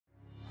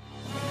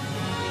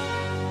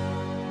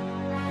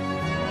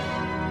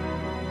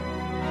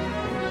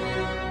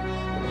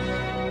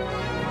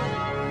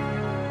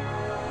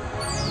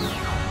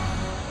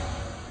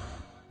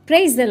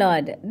Praise the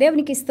lord.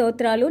 దేవునికి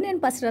స్తోత్రాలు. నేను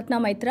పసరత్న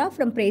Maitra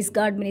from praise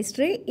God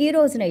ministry. ఈ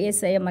రోజున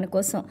యేసయ్య మన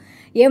కోసం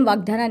ఏం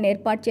వాగ్దానాన్ని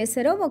ఏర్పాటు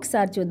చేశారో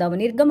ఒకసారి చూద్దాము.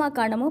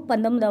 నిర్గమాకాండము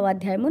 19వ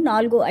అధ్యాయము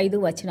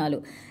 4-5 వచనాలు.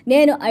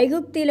 నేను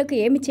ఐగుప్తీయులకు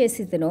ఏమి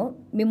చేసితినో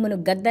మిమ్మును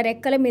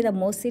గద్దరెక్కల మీద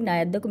మోసి నా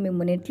యొద్దకు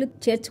మిమ్మును ఎట్లు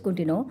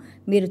చేర్చుకుంటునో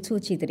మీరు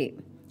చూచితిరి.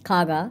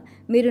 కాగా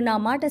మీరు నా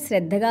మాట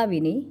శ్రద్ధగా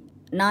విని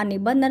నా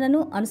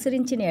నిబంధనను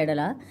అనుసరించిన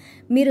ఎడల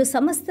మీరు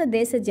సమస్త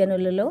దేశ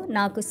జనులలో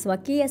నాకు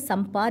స్వకీయ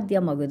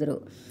సంపాద్యమగుదురు.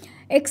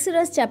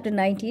 Exodus chapter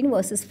 19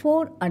 verses 4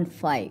 and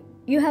 5.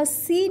 You have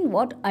seen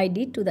what I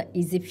did to the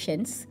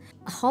Egyptians,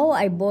 how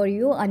I bore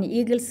you on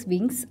eagle's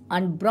wings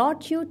and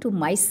brought you to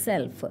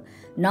myself.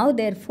 Now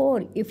therefore,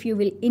 if you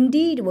will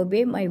indeed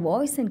obey my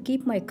voice and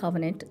keep my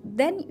covenant,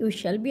 then you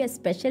shall be a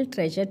special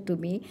treasure to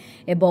me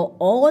above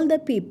all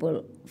the people,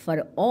 for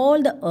all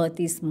the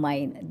earth is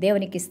mine.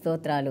 దేవునికి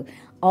స్తోత్రాలు.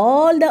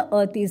 All the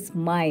earth is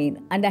mine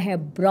and I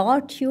have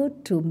brought you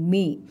to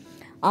me.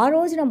 ఆ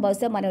రోజున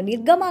బహుశా మనం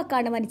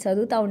నిర్గమాకాండం అని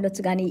చదువుతూ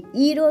ఉండొచ్చు, కానీ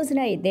ఈ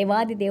రోజున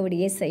దేవాది దేవుడు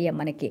యేసయ్య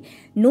మనకి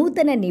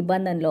నూతన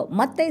నిబంధనలో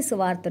మత్తయి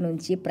సువార్త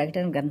నుంచి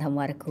ప్రకటన గ్రంథం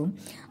వరకు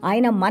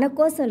ఆయన మన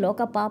కోసం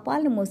లోక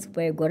పాపాలను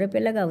మోసిపోయే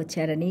గొర్రెపిల్లగా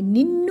వచ్చారని,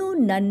 నిన్ను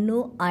నన్ను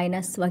ఆయన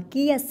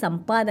స్వకీయ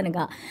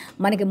సంపాదనగా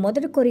మనకి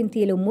 1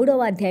 కొరింథీయులు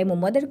 3వ అధ్యాయము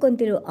 1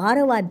 కొరింథీయులు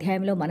 6వ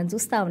అధ్యాయంలో మనం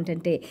చూస్తూ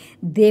ఉంటుంటే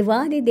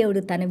దేవాది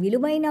దేవుడు తన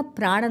విలువైన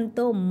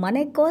ప్రాణంతో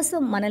మన కోసం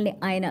మనల్ని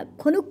ఆయన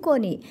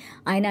కొనుక్కొని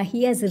ఆయన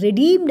he has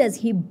redeemed us,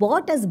 he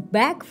bought us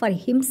back for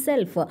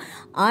himself.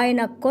 ఆయన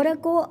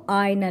కొరకు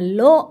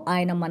ఆయనలో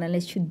ఆయన మనల్ని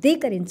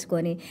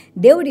శుద్ధీకరించుకొని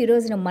దేవుడు ఈ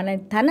రోజున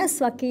మనల్ని తన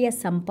స్వకీయ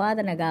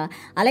సంపాదనగా,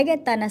 అలాగే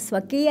తన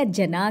స్వకీయ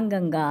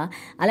జనాంగంగా,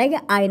 అలాగే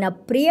ఆయన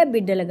ప్రియ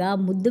బిడ్డలుగా,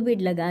 ముద్దు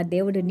బిడ్డలుగా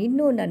దేవుడు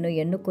నిన్ను నన్ను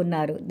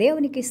ఎన్నుకున్నారు.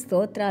 దేవునికి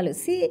స్తోత్రాలు.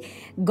 See,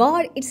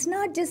 God, it's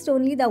not just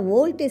only the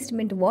Old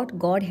Testament what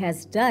God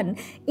has done.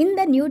 In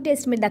the New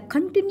Testament, the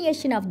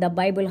continuation of the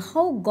Bible,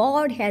 how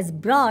God has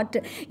brought,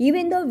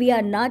 even though we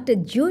are not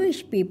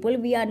Jewish people,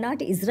 we are not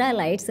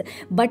Israelites,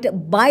 but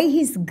by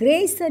his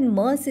grace and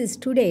mercies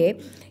today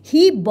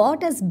he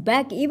bought us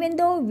back. Even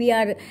though we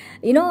are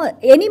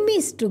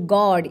enemies to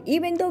God,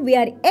 even though we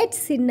are yet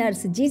sinners,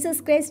 Jesus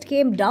Christ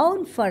came down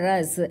for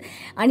us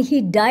and he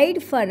died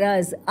for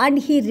us and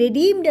he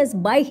redeemed us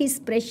by his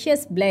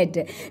precious blood.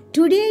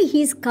 Today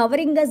he is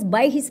covering us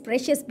by his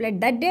precious blood.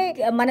 That day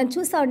మనం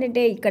చూస్తా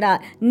ఉంటే ఇక్కడ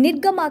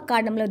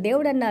నిర్గమాకాండంలో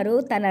దేవుడు అన్నారు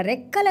తన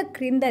రెక్కల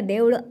క్రింద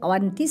దేవుడు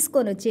వారిని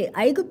తీసుకొని వచ్చి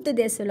ఐగుప్తు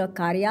దేశంలో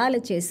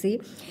కార్యాలు చేసి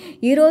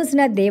ఈ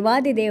రోజున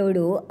దేవాది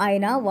దేవుడు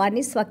ఆయన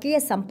వారిని స్వకీయ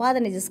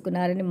సంపాదన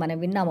చేసుకున్నారని మనం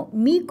విన్నాము.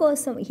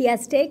 మీకోసం he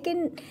has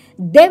taken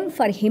them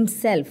for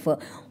himself,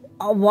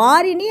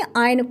 వారిని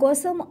ఆయన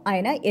కోసం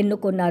ఆయన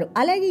ఎన్నుకున్నారు.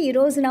 అలాగే ఈ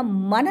రోజున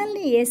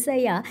మనల్ని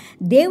యేసయ్య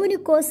దేవుని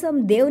కోసం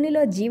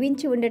దేవునిలో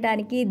జీవించి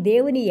ఉండటానికి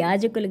దేవుని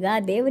యాజకులుగా,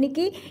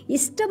 దేవునికి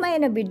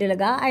ఇష్టమైన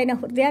బిడ్డలుగా, ఆయన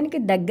హృదయానికి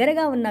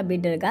దగ్గరగా ఉన్న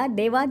బిడ్డలుగా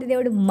దేవాది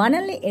దేవుడు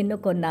మనల్ని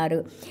ఎన్నుకున్నారు.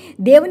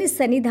 దేవుని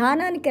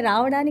సన్నిధానానికి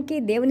రావడానికి,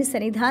 దేవుని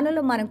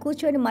సన్నిధానంలో మనం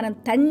కూర్చొని మనం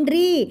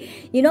తండ్రి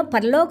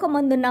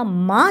పరలోకమందున్న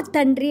మా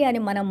తండ్రి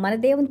అని మనం మన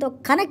దేవునితో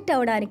కనెక్ట్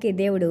అవ్వడానికి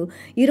దేవుడు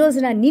ఈ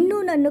రోజున నిన్ను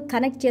నన్ను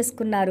కనెక్ట్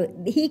చేసుకున్నారు.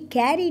 He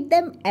carried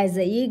them as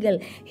a eagle.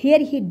 Here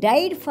he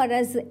died for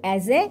us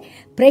as a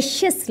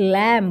precious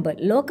lamb.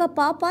 లోక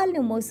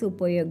పాపాలను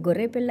మోసుకుపోయే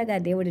గొర్రెపిల్లగా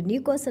దేవుడు నీ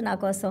కోసం నా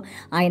కోసం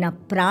ఆయన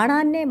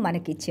ప్రాణాన్నే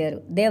మనకిచ్చారు.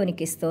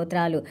 దేవునికి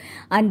స్తోత్రాలు.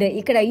 అండ్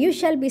ఇక్కడ you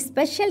shall be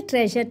special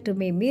treasure to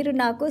me, మీరు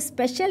నాకు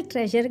స్పెషల్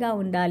ట్రెజర్గా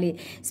ఉండాలి,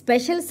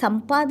 special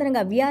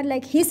సంపాదనగా. We are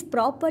like his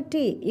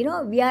property,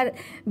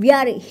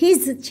 we are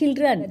his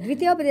children.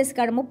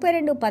 ద్వితీయోపదేశకాండం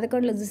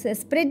 32:11 చూస్తే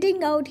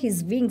స్ప్రెడ్డింగ్ అవుట్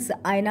హిజ్ వింగ్స్,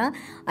 ఆయన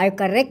ఆ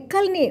యొక్క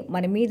రెక్కల్ని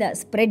మన మీద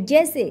స్ప్రెడ్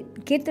చేసి,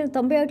 కీర్తన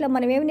 91లో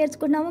మనం ఏమి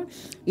నేర్చుకున్నాము,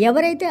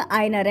 ఎవరైతే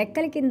ఆయన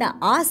రెక్కల కింద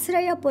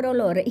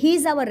ఆశ్రయపురంలో,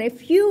 he's hour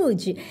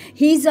refuge,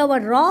 he's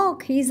hour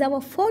rock, he's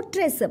hour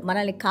fortress,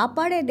 మనల్ని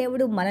కాపాడే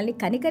దేవుడు, మనల్ని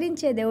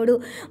కనికరించే దేవుడు,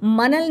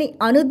 మనల్ని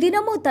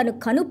అనుదినము తను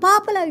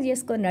కనుపాపలాగా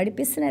చేసుకొని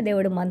నడిపిస్తున్న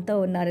దేవుడు మనతో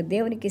ఉన్నారు.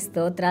 దేవునికి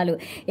స్తోత్రాలు.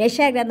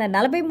 యెషయా గ్రంథం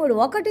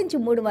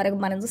 43:1-3 వరకు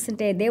మనం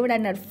చూస్తుంటే దేవుడు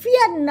అన్నారు,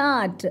 fear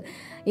not,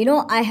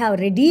 I have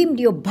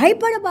redeemed you,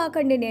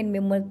 భయపడబాకండి, నేను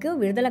మిమ్మల్ని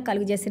విడుదల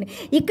కలుగు చేసిన.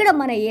 ఇక్కడ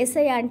మన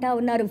యేసయ్య అంటా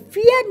ఉన్నారు,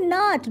 fear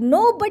not,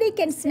 no body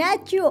can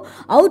snatch you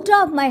out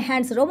of my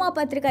hands.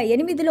 రోమాపత్రిక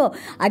 8లో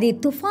అది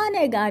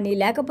తుఫానే కానీ,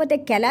 లేకపోతే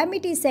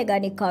కెలామిటీసే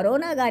కానీ,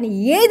 కరోనా కానీ,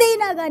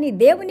 ఏదైనా కానీ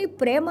దేవుని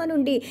ప్రేమ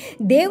నుండి,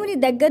 దేవుని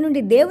దగ్గర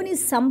నుండి, దేవుని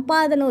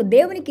సంపాదన,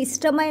 దేవునికి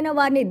ఇష్టమైన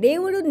వారిని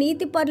దేవుడు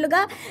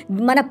నీతిపరులుగా,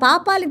 మన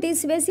పాపాలు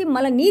తీసివేసి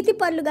మన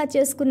నీతిపరులుగా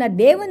చేసుకున్న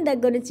దేవుని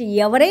దగ్గర నుంచి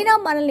ఎవరైనా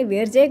మనల్ని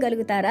వేరు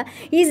చేయగలుగుతారా?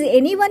 Is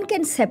anyone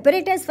can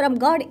separate us from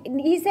God?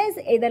 He says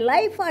either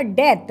life or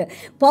death,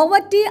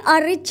 poverty or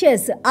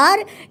riches, or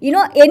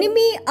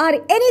enemy or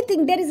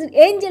anything. There is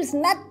angels,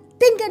 nothing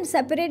nothing can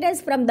separate us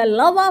from the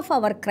love of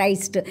our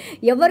Christ.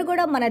 ఎవరు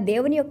కూడా మన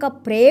దేవుని యొక్క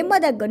ప్రేమ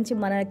దగ్గర నుంచి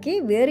మనకి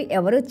వేరు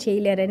ఎవరు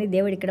చేయలేరని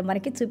దేవుడు ఇక్కడ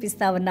మనకి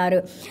చూపిస్తా ఉన్నారు.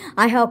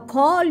 I have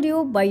called you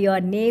by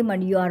your name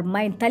and you are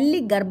mine. తల్లి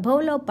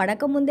గర్భంలో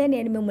పడకముందే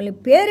నేను మిమ్మల్ని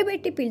పేరు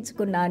పెట్టి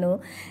పిలుచుకున్నాను,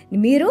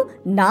 మీరు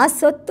నా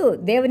సొత్తు.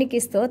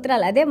 దేవునికి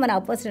స్తోత్రాలు. అదే మన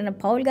అపోస్తలుడైన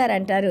పౌలు గారు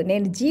అంటారు,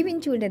 నేను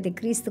జీవించి ఉండేది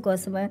క్రీస్తు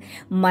కోసమే,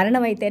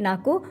 మరణం అయితే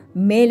నాకు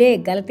మేలే.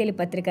 గలతీయుల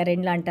పత్రిక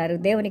 2 అంటారు.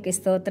 దేవునికి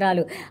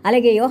స్తోత్రాలు.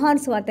 అలాగే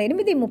యోహాను సువార్త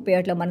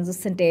 8:37 మనం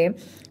చూస్తుంటే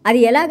అది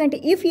ఎలాగంటే,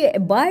 if you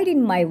avoid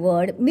in my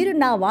word, మీరు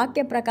నా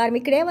వాక్య ప్రకారం,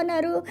 ఇక్కడ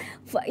ఏమన్నారు,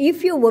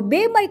 if you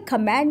obey my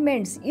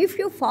commandments, if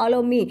you follow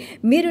me,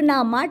 మీరు నా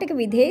మాటకి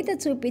విధేయత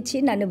చూపించి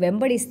నన్ను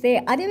వెంబడిస్తే.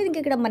 అదేవిధంగా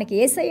ఇక్కడ మనకి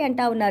యేసయ్య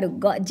అంటా ఉన్నారు,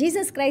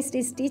 Jesus Christ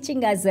is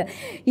teaching us,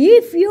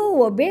 if you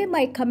obey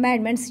my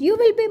commandments you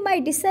will be my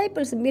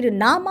disciples. మీరు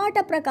నా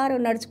మాట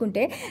ప్రకారం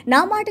నడుచుకుంటే,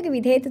 నా మాటకి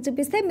విధేయత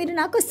చూపిస్తే మీరు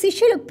నాకు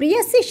శిష్యులు, ప్రియ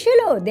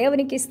శిష్యులు.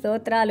 దేవునికి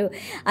స్తోత్రాలు.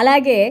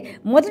 అలాగే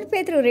 1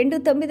 పేతురు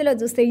 2:9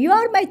 చూస్తే, you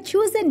are my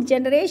chosen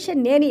generation,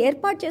 నేను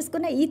ఏర్పాటు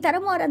చేసుకున్న ఈ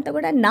తరం వారంతా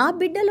కూడా నా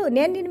బిడ్డలు,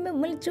 నేను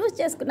మిమ్మల్ని చూస్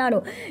చేసుకున్నాను.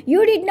 You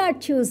did not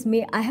choose me,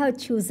 I have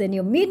chosen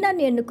you. మీరు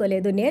నన్ను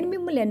ఎన్నుకోలేదు, నేను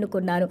మిమ్మల్ని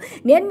ఎన్నుకున్నాను.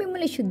 నేను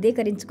మిమ్మల్ని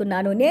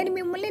శుద్ధీకరించుకున్నాను, నేను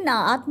మిమ్మల్ని నా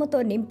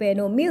ఆత్మతో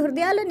నింపాను, మీ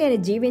హృదయాల్లో నేను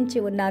జీవించి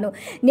ఉన్నాను,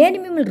 నేను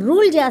మిమ్మల్ని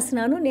రూల్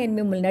చేస్తున్నాను, నేను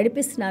మిమ్మల్ని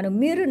నడిపిస్తున్నాను.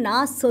 మీరు నా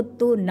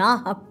సొత్తు, నా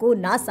హక్కు,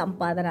 నా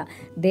సంపాదన.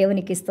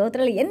 దేవునికి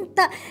స్తోత్రాలు.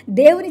 ఎంత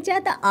దేవుని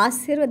చేత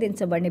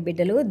ఆశీర్వదించబడిన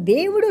బిడ్డలు,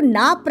 దేవుడు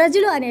నా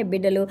ప్రజలు అనే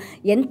బిడ్డలు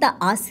ఎంత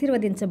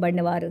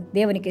ఆశీర్వదించబడిన వారు.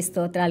 దేవునికి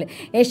స్తోత్రాలు.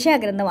 యెషయా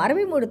గ్రంథం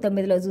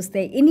 63:9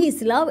 చూస్తే, in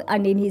his love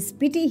and in his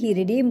PT he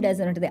redeemed అస్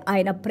అని ఉంటుంది.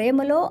 ఆయన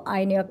ప్రేమలో,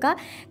 ఆయన యొక్క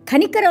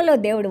కనికరంలో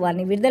దేవుడు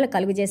వారిని విడుదల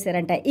కలుగు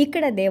చేశారంట.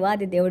 ఇక్కడ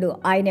దేవాది దేవుడు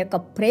ఆయన యొక్క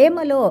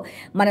ప్రేమలో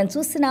మనం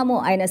చూస్తున్నాము.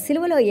 ఆయన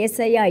సిలువలో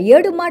యేసయ్య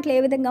 7 మాటలు ఏ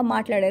విధంగా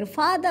మాట్లాడారు,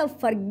 father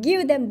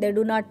forgive them, they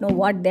do not know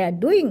what they are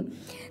doing.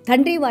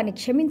 తండ్రి వారిని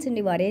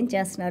క్షమించండి, వారు ఏం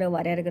చేస్తున్నారో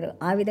వారు ఎరగరు.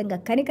 ఆ విధంగా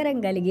కనికరం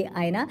కలిగి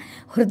ఆయన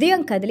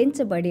హృదయం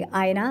కదిలించబడి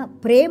ఆయన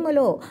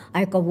ప్రేమలో, ఆ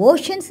యొక్క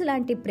ఓషన్స్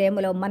లాంటి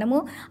ప్రేమలో, మనము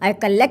ఆ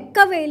యొక్క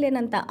లెక్క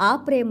వేయలేనంత ఆ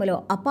ప్రేమలో,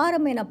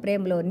 అపారమైన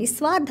ప్రేమలో,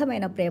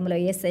 నిస్వార్థమైన ప్రేమలో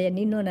యేసయ్య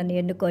నిన్ను నన్ను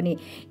ఎన్నుకొని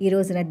ఈ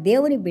రోజున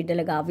దేవుని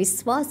బిడ్డలుగా,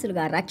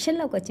 విశ్వాసులుగా,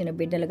 రక్షణలోకి వచ్చిన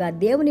బిడ్డలుగా,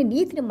 దేవుని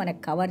నీతిని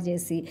మనకు కవర్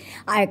చేసి,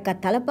 ఆ యొక్క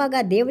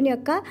తలపగా దేవుని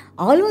యొక్క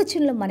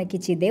ఆలోచనలు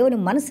మనకిచ్చి, దేవుని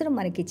మనసును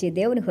మనకిచ్చి,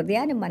 దేవుని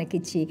హృదయాన్ని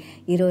మనకిచ్చి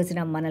ఈ రోజున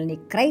మనల్ని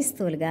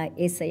క్రైస్తవులుగా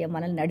యేసయ్య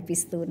మనల్ని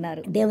నడిపిస్తూ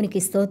ఉన్నారు. దేవునికి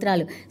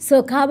స్తోత్రాలు. సో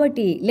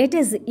కాబట్టి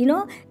లెటస్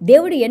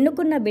దేవుడు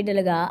ఎన్నుకున్న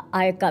బిడ్డలుగా ఆ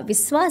యొక్క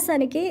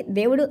విశ్వాసానికి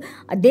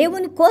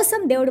దేవుని కోసం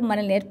దేవుడు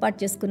మనల్ని ఏర్పాటు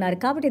చేసుకున్నారు.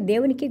 కాబట్టి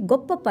దేవునికి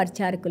గొప్ప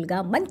పరిచారకులుగా,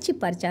 మంచి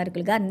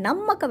పరిచారకులుగా,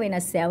 నమ్మకమైన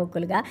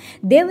సేవకులుగా,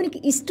 దేవునికి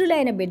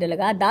ఇష్టలైన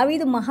బిడ్డలుగా,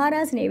 దావీదు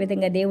మహారాజుని ఏ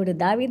విధంగా దేవుడు,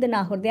 దావీదు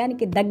నా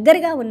హృదయానికి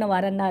దగ్గరగా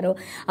ఉన్నవారన్నారు.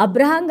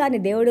 అబ్రహాం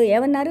గారిని దేవుడు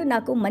ఏమన్నారు,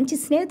 నాకు మంచి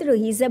స్నేహితుడు,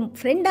 he's a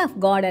friend of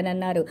God అని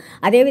అన్నారు.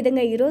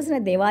 అదేవిధంగా ఈ రోజున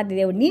దేవాది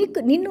దేవుడు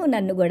నిన్ను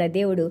నన్ను కూడా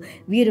దేవుడు,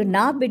 వీరు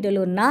నా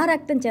బిడ్డలు, నా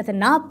రక్తం చేత,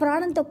 నా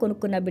ప్రాణంతో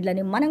కొనుక్కున్న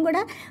బిడ్డలని మనం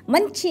కూడా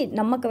మంచి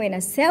నమ్మకమైన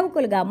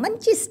సేవకులుగా,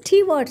 మంచి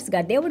స్టీవర్డ్స్గా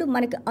దేవుడు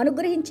మనకు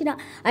అనుగ్రహించిన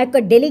ఆ యొక్క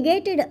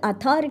డెలిగేటెడ్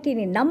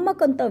అథారిటీని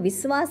నమ్మకంతో,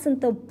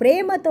 విశ్వాసంతో,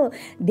 ప్రేమతో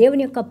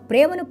దేవుని యొక్క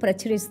ప్రేమను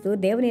ప్రచురిస్తూ,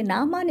 దేవుని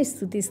నామాన్ని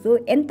స్తుతిస్తూ,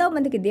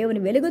 ఎంతోమందికి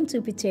దేవుని వెలుగును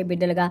చూపించే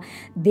బిడ్డలుగా,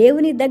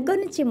 దేవుని దగ్గర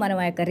నుంచి మనం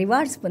ఆ యొక్క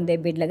రివార్డ్స్ పొందే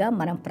బిడ్డలుగా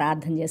మనం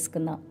ప్రార్థన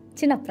చేసుకుందాం.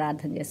 చిన్న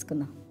ప్రార్థన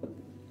చేసుకుందాం.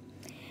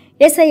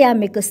 యేసయ్య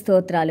మీకు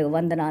స్తోత్రాలు,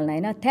 వందనాలు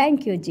నాయన.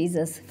 Thank you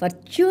Jesus for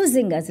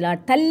choosing us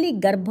lord. తల్లి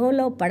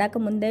గర్భంలో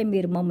పడకముందే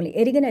మీరు మమ్మల్ని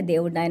ఎరిగిన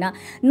దేవుడు నాయన.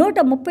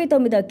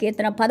 139వ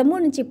కీర్తన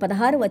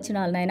 13-16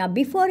 వచనాలు నాయన.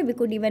 Before we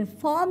could even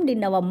formed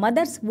in our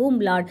mothers womb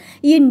lord,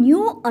 you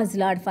new us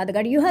lord father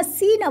God. You have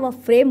seen hour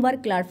frame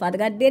work lord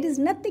father God. There is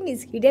nothing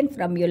is hidden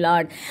from you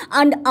lord,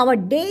 and our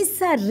days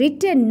are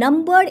written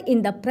numbered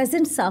in the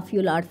presence of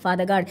you lord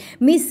father God.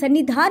 మీ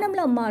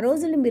సన్నిధానంలో మా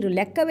రోజులు మీరు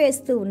లెక్క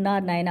వేస్తూ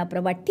ఉన్నారు నాయన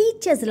ప్రభా.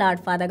 Teachers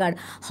lord father God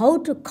how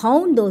to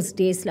count those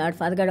days, Lord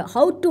Father God,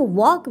 how to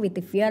walk with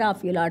the fear of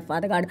you, Lord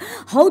Father God,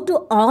 how to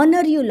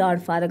honor you, Lord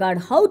Father God,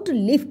 how to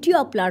lift you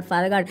up, Lord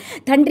Father God.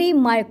 తండ్రి,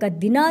 మా యొక్క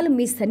దినాలు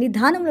మీ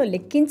సన్నిధానంలో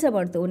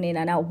లెక్కించబడుతూ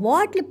ఉన్నాయన.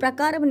 వాటి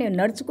ప్రకారం నేను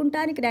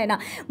నడుచుకుంటానికి నాయన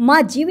మా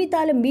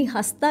జీవితాలు మీ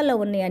హస్తాల్లో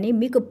ఉన్నాయని,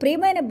 మీకు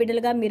ప్రియమైన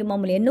బిడ్డలుగా మీరు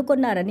మమ్మల్ని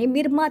ఎన్నుకున్నారని,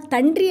 మీరు మా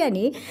తండ్రి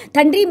అని,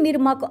 తండ్రి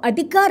మీరు మాకు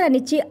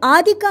అధికారాన్ని ఇచ్చి,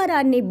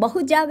 అధికారాన్ని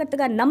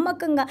బహుజాగ్రత్తగా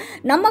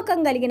నమ్మకం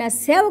కలిగిన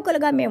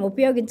సేవకులుగా మేము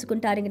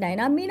ఉపయోగించుకుంటానికి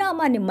నాయన, మీ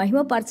నామాన్ని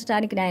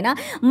మహిమపరచడానికి నాయన,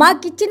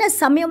 మాకిచ్చిన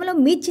సమయంలో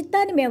మీ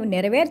చిత్తాన్ని మేము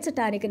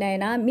నెరవేర్చడానికి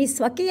నాయన, మీ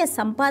స్వకీయ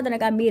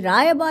సంపాదనగా, మీ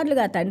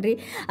రాయబారులుగా తండ్రి,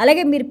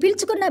 అలాగే మీరు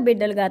పిలుచుకున్న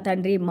బిడ్డలుగా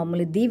తండ్రి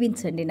మమ్మల్ని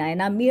దీవించండి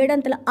నాయన. మీ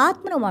ఏడంతల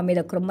ఆత్మను మా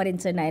మీద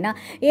కృమ్మరించండి నాయన.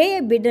 ఏ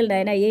బిడ్డలు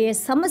నాయన ఏ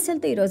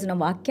సమస్యలతో ఈ రోజున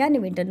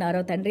వాక్యాన్ని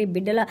వింటున్నారో తండ్రి,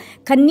 బిడ్డల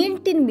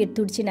కన్నింటిని మీరు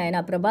తుడిచి నాయన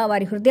ప్రభా,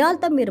 వారి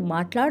హృదయాలతో మీరు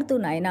మాట్లాడుతూ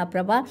నాయన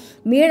ప్రభా,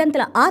 మీ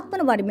ఏడంతల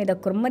ఆత్మను వారి మీద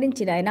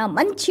కృమ్మరించి నాయన,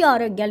 మంచి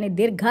ఆరోగ్యాన్ని,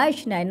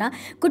 దీర్ఘాయుష్ నాయన,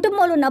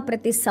 కుటుంబంలో ఉన్న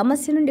ప్రతి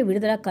సమస్య నుండి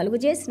విడుదల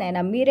కలుగజేసి నాయన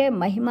మీరే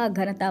మహిమ,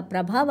 ఘనత,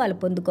 ప్రభావాలు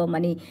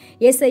పొందుకోమని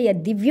యేసయ్య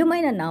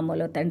దివ్యమైన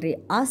నామములో తండ్రి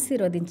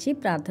ఆశీర్వదించి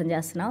ప్రార్థన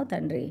చేస్తున్నావు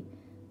తండ్రి.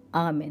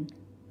 Amen.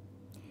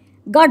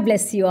 God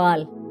bless you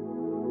all.